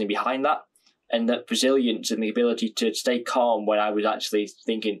the reasoning behind that, and that resilience and the ability to stay calm when I was actually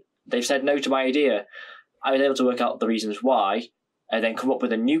thinking they've said no to my idea. I was able to work out the reasons why, and then come up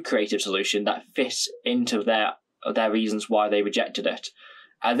with a new creative solution that fits into their reasons why they rejected it.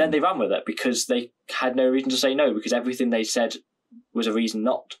 And then they ran with it because they had no reason to say no, because everything they said was a reason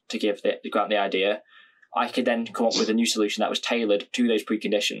not to grant the idea. I could then come up with a new solution that was tailored to those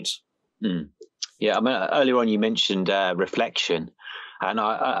preconditions. Yeah, I mean, earlier on you mentioned reflection, and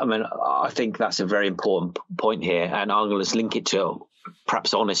I think that's a very important point here, and I'm going to link it to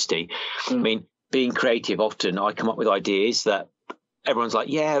perhaps honesty. I mean, being creative, often I come up with ideas that everyone's like,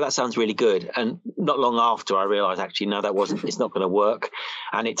 yeah, that sounds really good. And not long after I realised, actually, no, it's not going to work.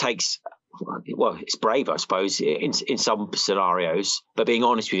 And it takes, well, it's brave, I suppose, in some scenarios, but being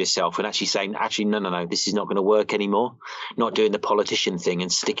honest with yourself and actually saying, actually, no, this is not going to work anymore. Not doing the politician thing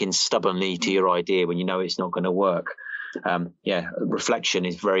and sticking stubbornly to your idea when you know it's not going to work. Reflection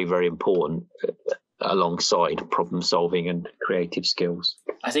is very, very important alongside problem solving and creative skills.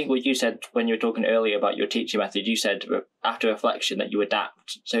 I think what you said when you were talking earlier about your teaching method, you said after reflection that you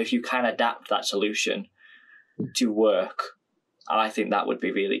adapt. So if you can adapt that solution to work, I think that would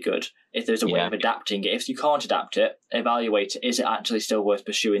be really good. If there's a way of adapting it. If you can't adapt it, evaluate, is it actually still worth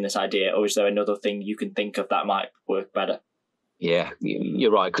pursuing this idea, or is there another thing you can think of that might work better? Yeah,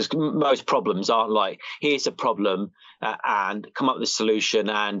 you're right, because most problems aren't like, here's a problem and come up with a solution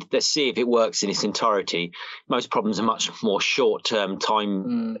and let's see if it works in its entirety. Most problems are much more short-term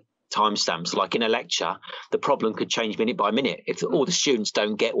timestamps. Like in a lecture, the problem could change minute by minute. If all the students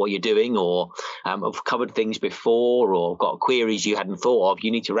don't get what you're doing, or have covered things before, or got queries you hadn't thought of, you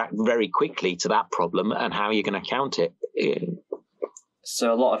need to react very quickly to that problem and how you're going to count it.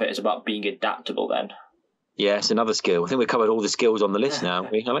 So a lot of it is about being adaptable then. Yes, another skill. I think we've covered all the skills on the list now,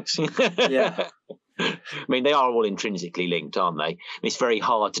 haven't we, Alex? Yeah. I mean, they are all intrinsically linked, aren't they? It's very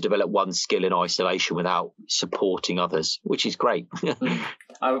hard to develop one skill in isolation without supporting others, which is great. When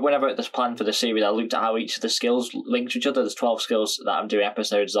I wrote this plan for the series, I looked at how each of the skills link to each other. There's 12 skills that I'm doing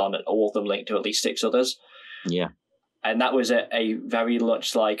episodes on, and all of them link to at least 6 others. Yeah. And that was a very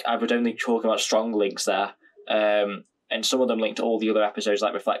much like, I would only talk about strong links there. And some of them link to all the other episodes,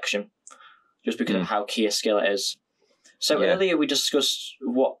 like reflection, just because of how key a skill it is. So earlier we discussed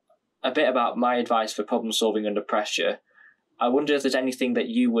a bit about my advice for problem solving under pressure. I wonder if there's anything that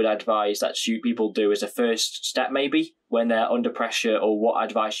you would advise that people do as a first step, maybe, when they're under pressure, or what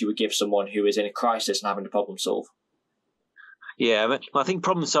advice you would give someone who is in a crisis and having to problem solve. Yeah, I think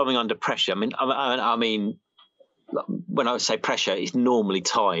problem solving under pressure, I mean, when I say pressure, it's normally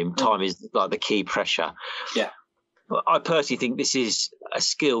time. Time is like the key pressure. Yeah. I personally think this is a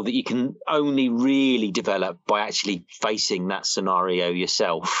skill that you can only really develop by actually facing that scenario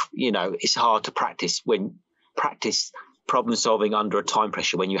yourself. You know, it's hard to practice when practice problem solving under a time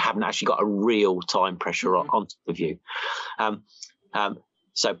pressure when you haven't actually got a real time pressure on top of you.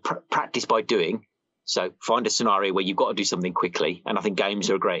 So practice by doing. So find a scenario where you've got to do something quickly, and I think games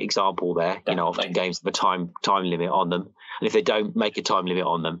are a great example there. Definitely. You know, often games have a time limit on them, and if they don't, make a time limit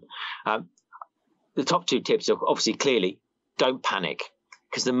on them. The top two tips are obviously clearly don't panic,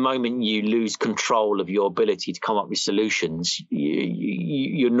 because the moment you lose control of your ability to come up with solutions,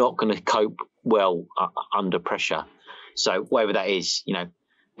 you're not going to cope well under pressure. So whatever that is,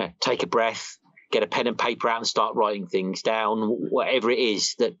 take a breath, get a pen and paper out and start writing things down. Whatever it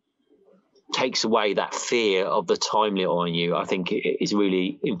is that takes away that fear of the time limit on you, I think it is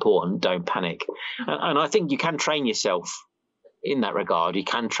really important. Don't panic. And I think you can train yourself in that regard. You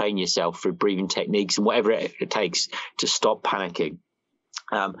can train yourself through breathing techniques and whatever it takes to stop panicking.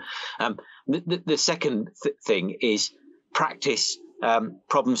 The second thing is practice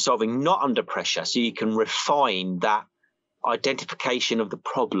problem solving not under pressure, so you can refine that identification of the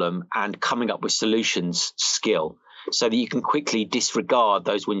problem and coming up with solutions skill, so that you can quickly disregard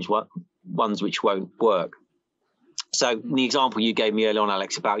those ones which won't work. So the example you gave me earlier on,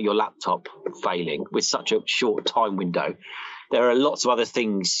 Alex, about your laptop failing with such a short time window, there are lots of other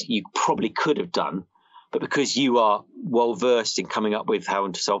things you probably could have done, but because you are well versed in coming up with how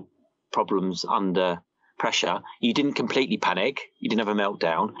to solve problems under pressure, you didn't completely panic, you didn't have a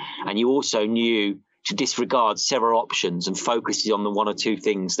meltdown, and you also knew to disregard several options and focus on the one or two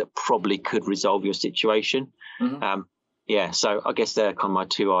things that probably could resolve your situation. So I guess they're kind of my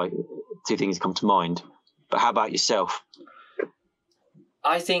two things come to mind. But how about yourself?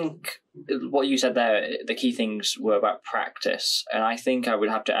 I think what you said there, the key things were about practice, and I think I would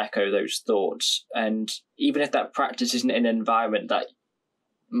have to echo those thoughts. And even if that practice isn't in an environment that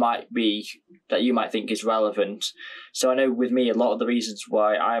you might think is relevant. So I know with me, a lot of the reasons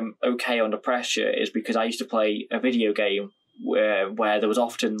why I'm okay under pressure is because I used to play a video game where there was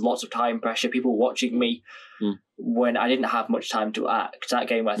often lots of time pressure, people watching me when I didn't have much time to act. That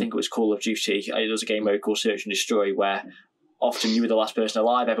game, I think it was Call of Duty. There was a game mode called Search and Destroy where often you were the last person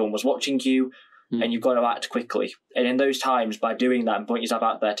alive, everyone was watching you, and you've got to act quickly. And in those times, by doing that and putting yourself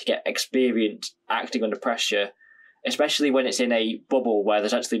out there to get experience acting under pressure, especially when it's in a bubble where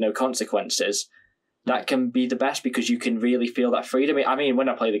there's actually no consequences, that can be the best, because you can really feel that freedom. I mean, when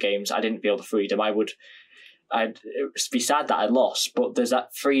I play the games, I didn't feel the freedom. I'd be sad that I lost, but there's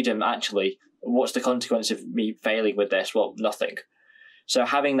that freedom actually. What's the consequence of me failing with this? Well, nothing. So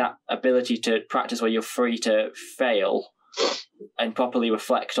having that ability to practice where you're free to fail and properly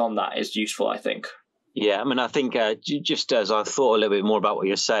reflect on that is useful, I think. Yeah, I mean, I think just as I thought a little bit more about what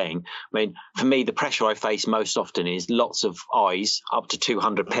you're saying, I mean, for me, the pressure I face most often is lots of eyes, up to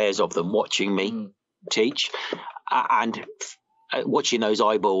 200 pairs of them, watching me teach, and watching those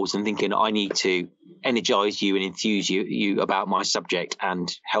eyeballs and thinking, I need to energize you and enthuse you about my subject and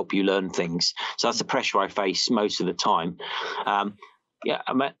help you learn things. So that's the pressure I face most of the time. I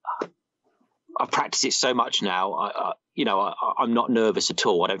mean, I've practiced it so much now. I'm not nervous at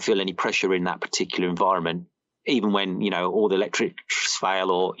all. I don't feel any pressure in that particular environment, even when, all the electrics fail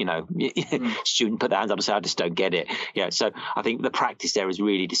or, student put their hands up and say, I just don't get it. Yeah. So I think the practice there is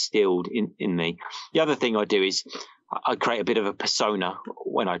really distilled in me. The other thing I do is I create a bit of a persona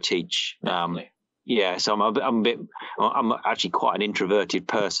when I teach. So I'm actually quite an introverted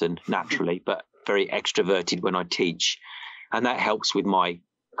person naturally, but very extroverted when I teach. And that helps with my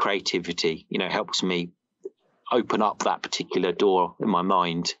creativity, helps me open up that particular door in my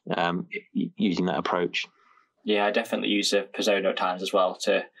mind using that approach. Yeah, I definitely use a persona at times as well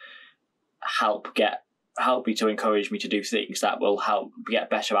to help me to encourage me to do things that will help get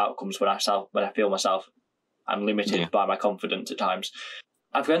better outcomes when I feel myself I'm limited by my confidence at times.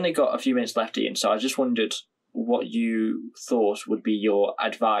 I've only got a few minutes left, Ian, so I just wondered what you thought would be your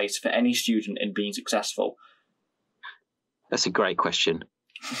advice for any student in being successful. That's a great question.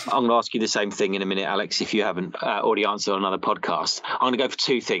 I'm going to ask you the same thing in a minute, Alex, if you haven't already answered on another podcast. I'm going to go for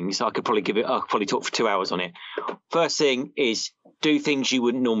two things. I'll probably talk for 2 hours on it. First thing is do things you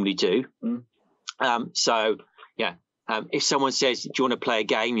wouldn't normally do. If someone says, do you want to play a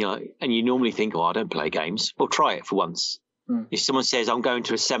game? And you normally think, I don't play games. Well, try it for once. If someone says, I'm going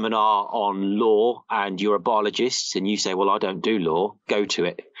to a seminar on law and you're a biologist and you say, well, I don't do law, go to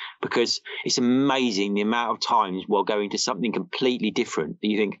it, because it's amazing the amount of times while going to something completely different that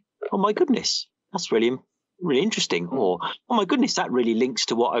you think, oh, my goodness, that's really, really interesting. Or, oh, my goodness, that really links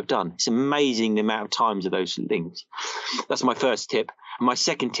to what I've done. It's amazing the amount of times of those things. That's my first tip. And my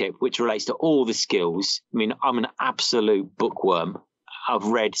second tip, which relates to all the skills. I mean, I'm an absolute bookworm. I've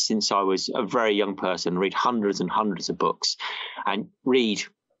read since I was a very young person, read hundreds and hundreds of books, and read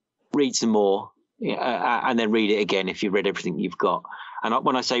some more, and then read it again if you've read everything you've got. And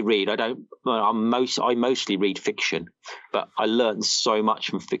when I say read, I mostly read fiction, but I learned so much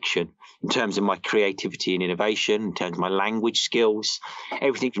from fiction in terms of my creativity and innovation, in terms of my language skills.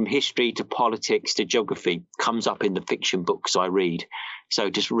 Everything from history to politics to geography comes up in the fiction books I read. So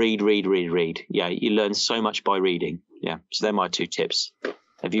just read. Yeah, you learn so much by reading. Yeah, so they're my 2 tips.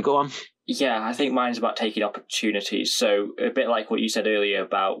 Have you got one? Yeah, I think mine's about taking opportunities. So a bit like what you said earlier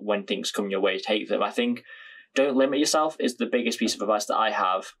about when things come your way, take them. I think don't limit yourself is the biggest piece of advice that I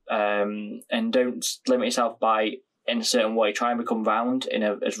have. And don't limit yourself by, in a certain way, try and become round in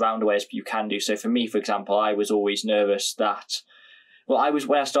as round a way as you can do. So for me, for example, I was always nervous that, when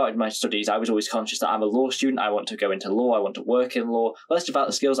I started my studies, I was always conscious that I'm a law student. I want to go into law. I want to work in law. Let's develop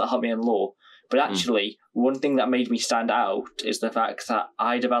the skills that help me in law. But actually, one thing that made me stand out is the fact that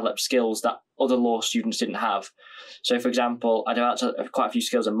I developed skills that other law students didn't have. So, for example, I developed quite a few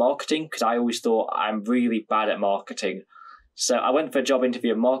skills in marketing because I always thought I'm really bad at marketing. So I went for a job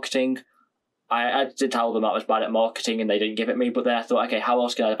interview in marketing. I did tell them I was bad at marketing and they didn't give it me. But then I thought, okay, how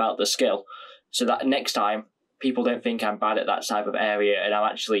else can I develop the skill? So that next time, people don't think I'm bad at that type of area and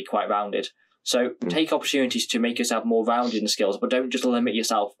I'm actually quite rounded. So take opportunities to make yourself more rounded in skills, but don't just limit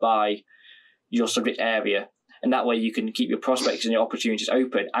yourself by your subject area, and that way you can keep your prospects and your opportunities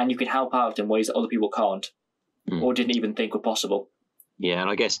open, and you can help out in ways that other people can't or didn't even think were possible. Yeah, and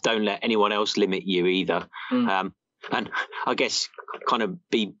I guess don't let anyone else limit you either. And I guess kind of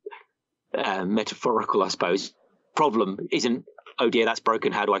be metaphorical, I suppose. Problem isn't, oh dear, that's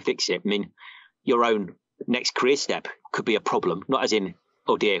broken, how do I fix it? I mean, your own next career step could be a problem, not as in,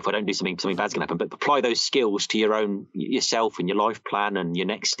 oh dear, if I don't do something bad's going to happen, but apply those skills to yourself and your life plan and your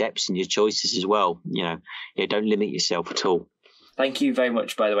next steps and your choices as well. Don't limit yourself at all. Thank you very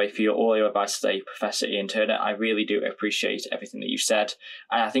much, by the way, for all your advice today, Professor Ian Turner. I really do appreciate everything that you said.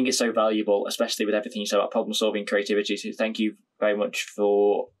 And I think it's so valuable, especially with everything you said about problem solving, creativity. So thank you very much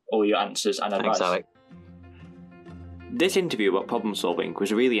for all your answers and advice. Thanks, Alec. This interview about problem solving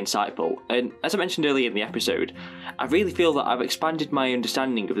was really insightful, and as I mentioned earlier in the episode, I really feel that I've expanded my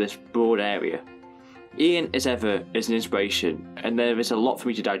understanding of this broad area. Ian, as ever, is an inspiration, and there is a lot for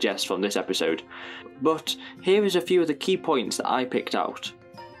me to digest from this episode, but here is a few of the key points that I picked out.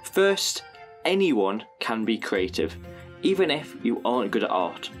 First, anyone can be creative, even if you aren't good at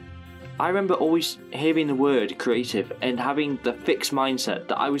art. I remember always hearing the word creative and having the fixed mindset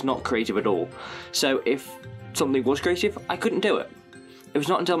that I was not creative at all, so if something was creative, I couldn't do it. It was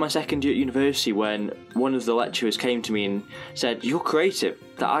not until my second year at university when one of the lecturers came to me and said, "You're creative,"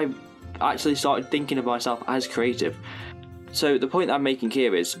 that I actually started thinking of myself as creative. So the point that I'm making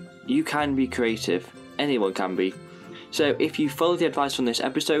here is, you can be creative, anyone can be. So if you follow the advice from this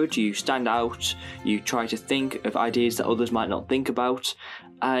episode, you stand out, you try to think of ideas that others might not think about,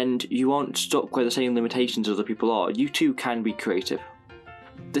 and you aren't stuck where the same limitations other people are, you too can be creative.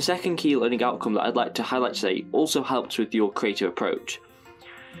 The second key learning outcome that I'd like to highlight today also helps with your creative approach.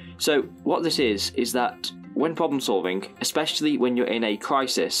 So what this is that when problem solving, especially when you're in a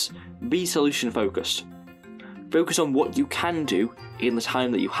crisis, be solution focused. Focus on what you can do in the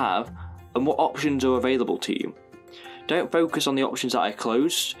time that you have and what options are available to you. Don't focus on the options that are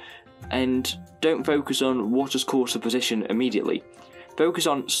closed, and don't focus on what has caused the position immediately. Focus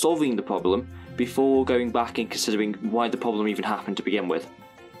on solving the problem before going back and considering why the problem even happened to begin with.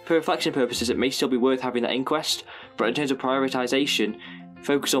 For reflection purposes, it may still be worth having that inquest, but in terms of prioritisation,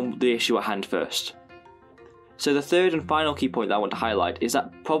 focus on the issue at hand first. So the third and final key point that I want to highlight is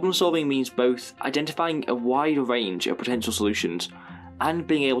that problem solving means both identifying a wide range of potential solutions and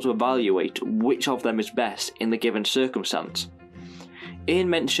being able to evaluate which of them is best in the given circumstance. Ian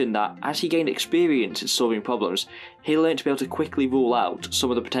mentioned that as he gained experience in solving problems, he learned to be able to quickly rule out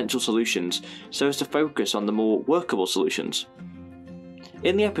some of the potential solutions so as to focus on the more workable solutions.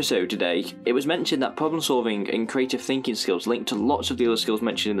 In the episode today, it was mentioned that problem solving and creative thinking skills link to lots of the other skills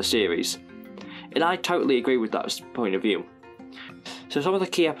mentioned in the series, and I totally agree with that point of view. So some of the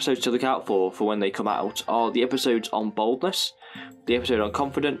key episodes to look out for when they come out are the episodes on boldness, the episode on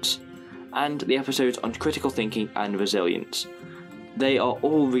confidence, and the episodes on critical thinking and resilience. They are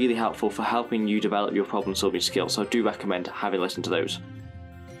all really helpful for helping you develop your problem solving skills, so I do recommend having a listen to those.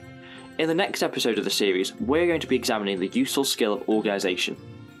 In the next episode of the series, we're going to be examining the useful skill of organisation.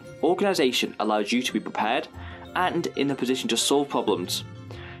 Organisation allows you to be prepared and in the position to solve problems,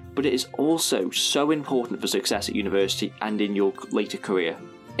 but it is also so important for success at university and in your later career.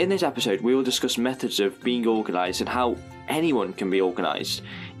 In this episode, we will discuss methods of being organised and how anyone can be organised,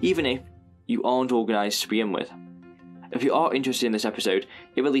 even if you aren't organised to begin with. If you are interested in this episode,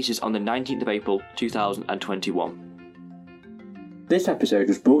 it releases on the 19th of April 2021. This episode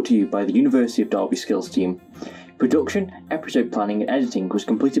was brought to you by the University of Derby Skills team. Production, episode planning and editing was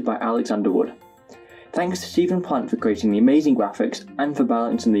completed by Alexander Wood. Thanks to Stephen Plant for creating the amazing graphics and for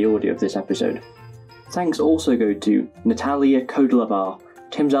balancing the audio of this episode. Thanks also go to Natalia Kodelavar,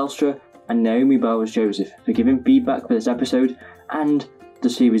 Tim Zelstra and Naomi Bowers-Joseph for giving feedback for this episode and the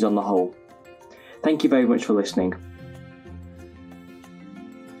series on the whole. Thank you very much for listening.